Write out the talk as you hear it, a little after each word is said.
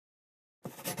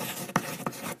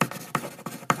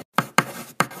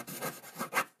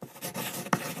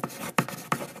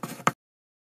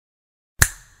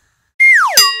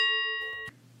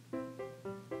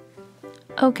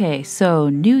Okay, so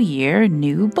new year,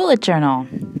 new bullet journal.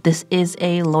 This is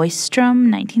a Leuchtturm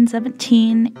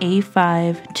 1917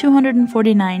 A5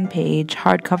 249-page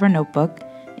hardcover notebook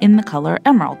in the color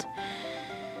emerald.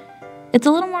 It's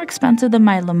a little more expensive than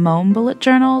my Memento bullet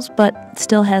journals, but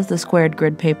still has the squared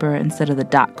grid paper instead of the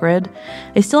dot grid.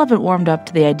 I still haven't warmed up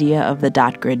to the idea of the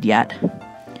dot grid yet.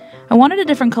 I wanted a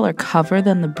different color cover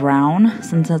than the brown,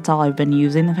 since that's all I've been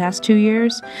using the past 2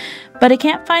 years, but I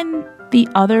can't find the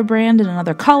other brand in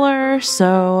another color,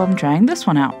 so I'm trying this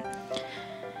one out.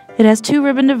 It has 2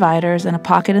 ribbon dividers and a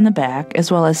pocket in the back,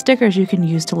 as well as stickers you can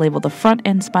use to label the front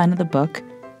and spine of the book,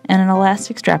 and an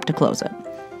elastic strap to close it.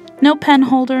 No pen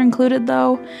holder included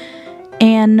though,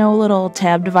 and no little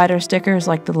tab divider stickers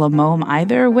like the Memento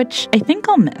either, which I think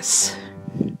I'll miss.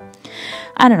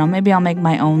 I don't know, maybe I'll make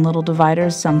my own little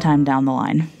dividers sometime down the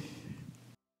line.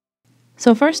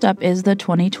 So first up is the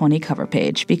 2020 cover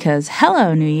page, because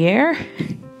hello, New Year!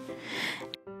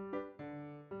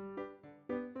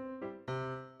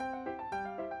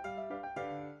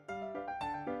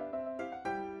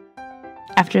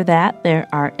 After that, there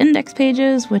are index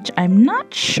pages, which I'm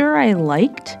not sure I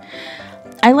liked.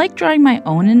 I like drawing my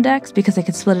own index because I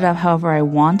could split it up however I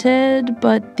wanted,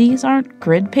 but these aren't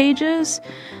grid pages,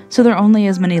 so there are only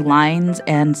as many lines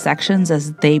and sections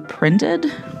as they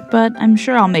printed, but I'm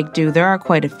sure I'll make do. There are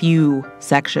quite a few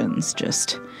sections,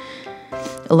 just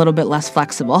a little bit less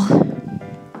flexible.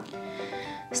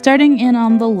 Starting in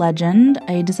on the legend,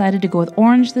 I decided to go with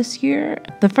orange this year.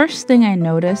 The first thing I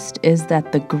noticed is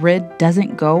that the grid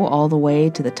doesn't go all the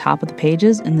way to the top of the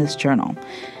pages in this journal.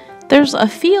 There's a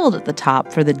field at the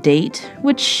top for the date,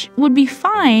 which would be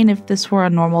fine if this were a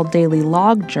normal daily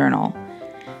log journal,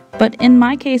 but in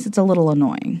my case it's a little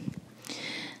annoying.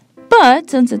 But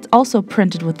since it's also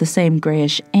printed with the same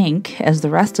grayish ink as the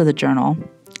rest of the journal,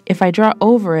 if I draw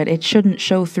over it, it shouldn't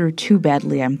show through too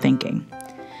badly, I'm thinking.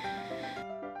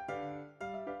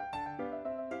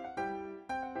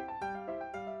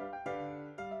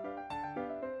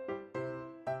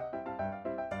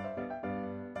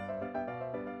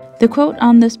 The quote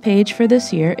on this page for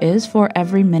this year is, "For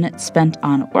every minute spent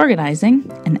on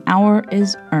organizing, an hour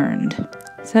is earned,"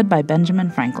 said by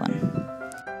Benjamin Franklin.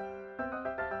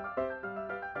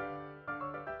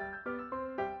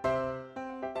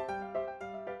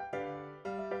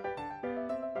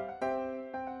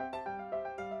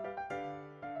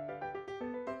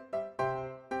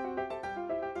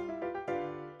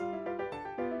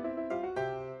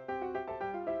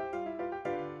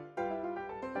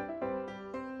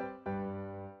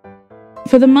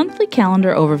 For the monthly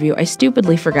calendar overview, I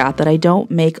stupidly forgot that I don't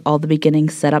make all the beginning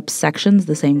setup sections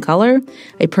the same color.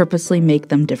 I purposely make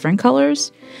them different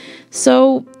colors.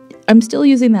 So I'm still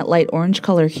using that light orange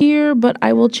color here, but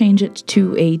I will change it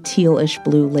to a tealish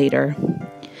blue later.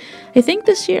 I think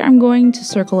this year I'm going to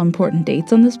circle important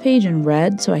dates on this page in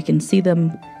red so I can see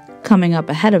them coming up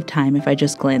ahead of time if I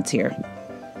just glance here.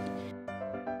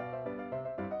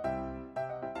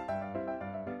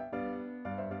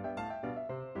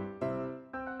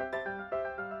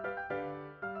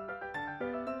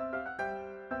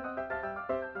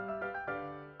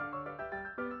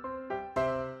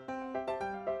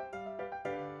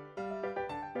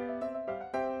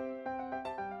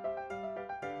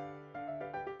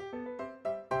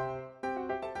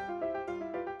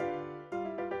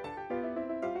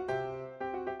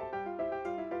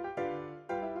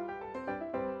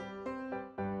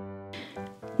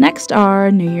 Next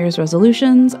are New Year's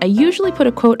resolutions. I usually put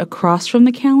a quote across from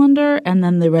the calendar and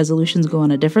then the resolutions go in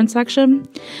a different section.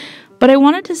 But I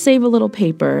wanted to save a little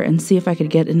paper and see if I could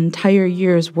get an entire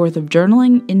year's worth of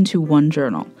journaling into one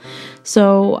journal.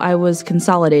 So I was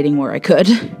consolidating where I could.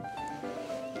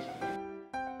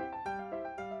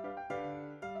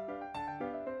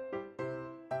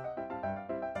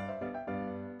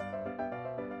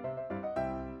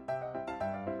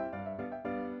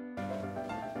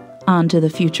 On to the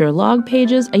future log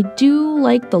pages. I do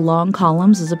like the long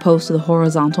columns as opposed to the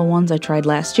horizontal ones I tried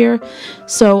last year,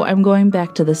 so I'm going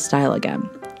back to this style again.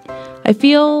 I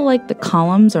feel like the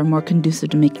columns are more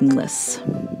conducive to making lists,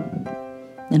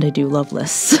 and I do love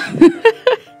lists.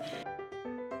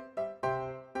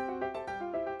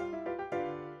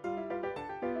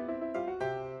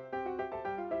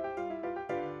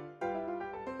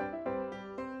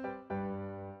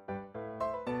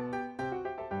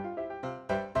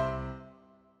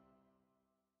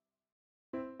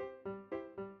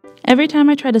 Every time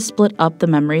I try to split up the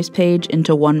memories page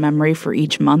into one memory for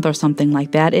each month or something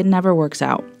like that, it never works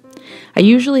out. I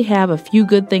usually have a few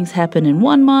good things happen in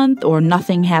one month, or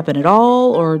nothing happen at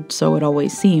all, or so it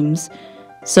always seems.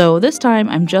 So this time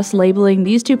I'm just labeling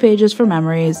these 2 pages for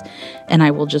memories, and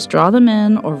I will just draw them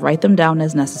in or write them down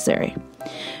as necessary.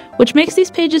 Which makes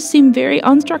these pages seem very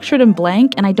unstructured and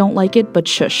blank, and I don't like it, but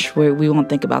shush, we won't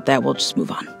think about that, we'll just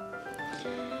move on.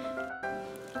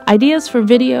 Ideas for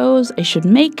videos I should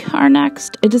make are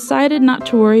next. I decided not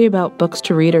to worry about books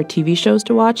to read or TV shows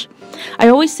to watch. I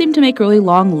always seem to make really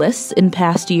long lists in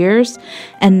past years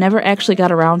and never actually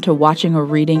got around to watching or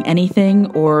reading anything,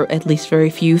 or at least very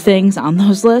few things on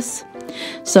those lists.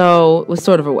 So it was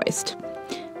sort of a waste.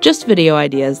 Just video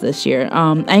ideas this year.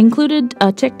 I included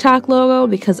a TikTok logo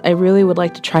because I really would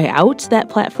like to try out that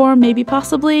platform, maybe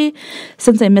possibly,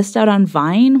 since I missed out on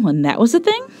Vine when that was a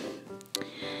thing.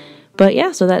 But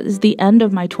yeah, so that is the end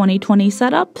of my 2020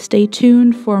 setup. Stay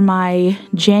tuned for my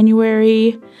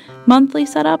January monthly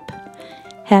setup.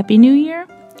 Happy New Year,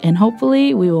 and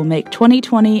hopefully we will make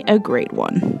 2020 a great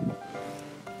one.